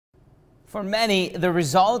For many, the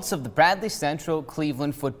results of the Bradley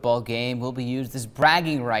Central-Cleveland football game will be used as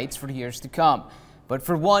bragging rights for years to come. But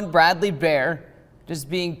for one Bradley Bear, just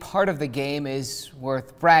being part of the game is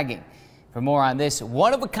worth bragging. For more on this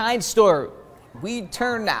one-of-a-kind story, we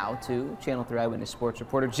turn now to Channel 3 Eyewitness Sports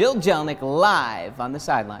reporter Jill Jelnick live on the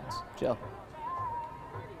sidelines. Jill.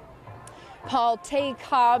 Paul, Taye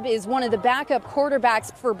Cobb is one of the backup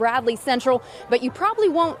quarterbacks for Bradley Central, but you probably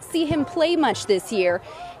won't see him play much this year.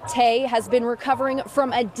 Taye has been recovering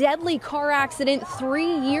from a deadly car accident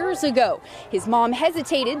 3 years ago. His mom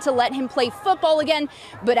hesitated to let him play football again,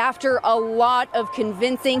 but after a lot of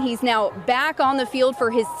convincing, he's now back on the field for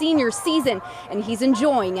his senior season, and he's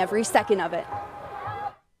enjoying every second of it.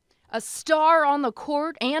 A star on the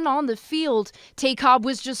court and on the field, Taye Cobb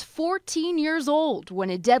was just 14 years old when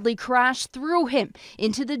a deadly crash threw him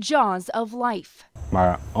into the jaws of life.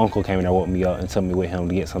 My uncle came in and woke me up and took me with him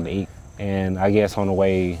to get something to eat. And I guess on the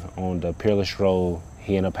way on the Peerless Road,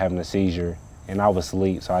 he ended up having a seizure. And I was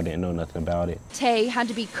asleep, so I didn't know nothing about it. Taye had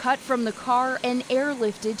to be cut from the car and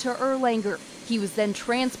airlifted to Erlanger. He was then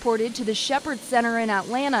transported to the Shepherd Center in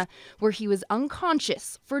Atlanta, where he was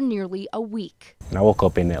unconscious for nearly a week. And I woke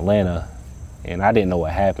up in Atlanta, and I didn't know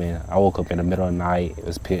what happened. I woke up in the middle of the night. It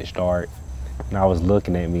was pitch dark, and I was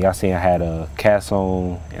looking at me. I seen I had a cast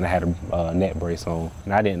on, and I had a neck brace on,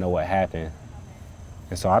 and I didn't know what happened.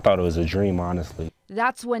 And so I thought it was a dream, honestly.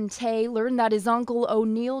 That's when Taye learned that his uncle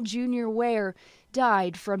O'Neal Jr. Ware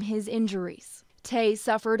died from his injuries. Taye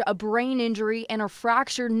suffered a brain injury and a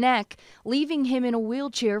fractured neck, leaving him in a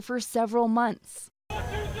wheelchair for several months.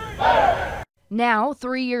 Now,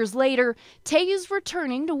 3 years later, Taye is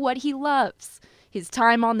returning to what he loves. His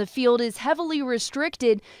time on the field is heavily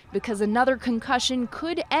restricted because another concussion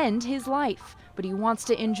could end his life. But he wants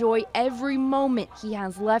to enjoy every moment he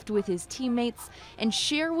has left with his teammates and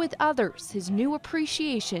share with others his new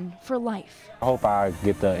appreciation for life. I hope I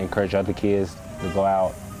get to encourage other kids to go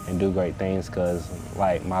out and do great things because,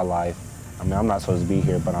 like my life, I mean, I'm not supposed to be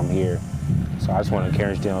here, but I'm here. So I just want to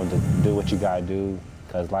encourage them to do what you got to do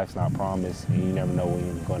because life's not promised and you never know when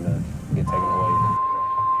you're going to get taken away.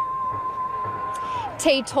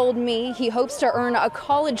 Taye told me he hopes to earn a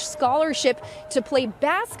college scholarship to play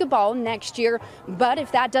basketball next year, but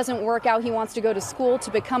if that doesn't work out, he wants to go to school to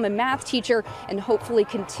become a math teacher and hopefully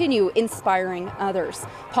continue inspiring others.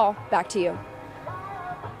 Paul, back to you.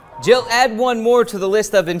 Jill, add one more to the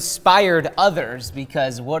list of inspired others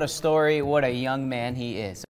because what a story, what a young man he is.